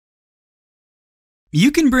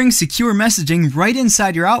You can bring secure messaging right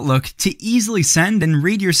inside your Outlook to easily send and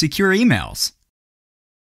read your secure emails.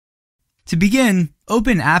 To begin,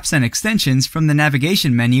 open Apps and Extensions from the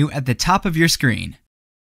navigation menu at the top of your screen.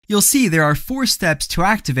 You'll see there are 4 steps to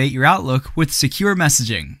activate your Outlook with secure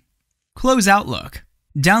messaging. Close Outlook.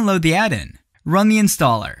 Download the add-in. Run the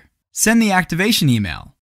installer. Send the activation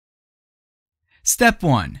email. Step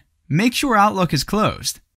 1. Make sure Outlook is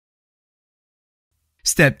closed.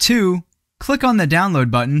 Step 2. Click on the download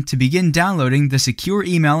button to begin downloading the secure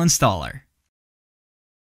email installer.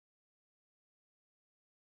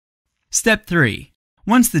 Step 3.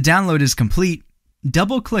 Once the download is complete,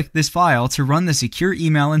 double-click this file to run the secure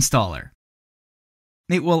email installer.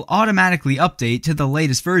 It will automatically update to the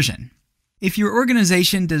latest version. If your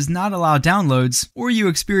organization does not allow downloads, or you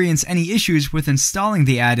experience any issues with installing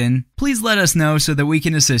the add-in, please let us know so that we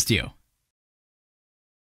can assist you.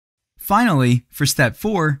 Finally, for Step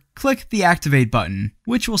 4, click the Activate button,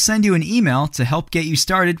 which will send you an email to help get you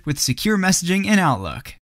started with secure messaging in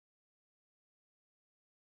Outlook.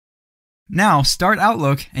 Now start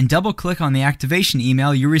Outlook and double-click on the activation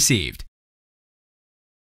email you received.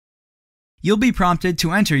 You'll be prompted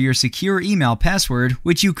to enter your secure email password,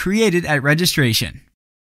 which you created at registration.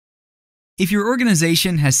 If your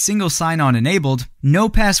organization has single sign-on enabled, no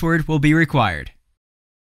password will be required.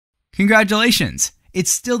 Congratulations! It's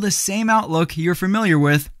still the same Outlook you're familiar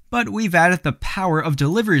with, but we've added the power of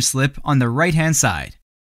delivery slip on the right-hand side.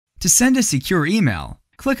 To send a secure email,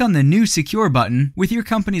 click on the New Secure button with your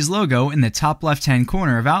company's logo in the top left-hand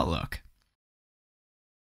corner of Outlook.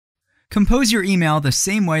 Compose your email the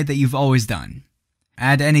same way that you've always done.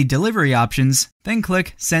 Add any delivery options, then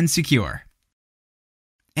click Send Secure.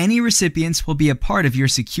 Any recipients will be a part of your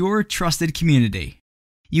secure, trusted community.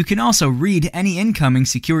 You can also read any incoming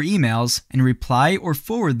secure emails and reply or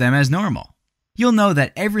forward them as normal. You'll know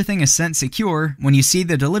that everything is sent secure when you see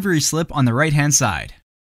the delivery slip on the right-hand side.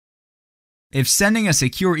 If sending a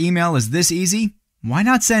secure email is this easy, why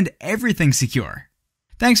not send everything secure?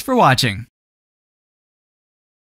 Thanks for watching.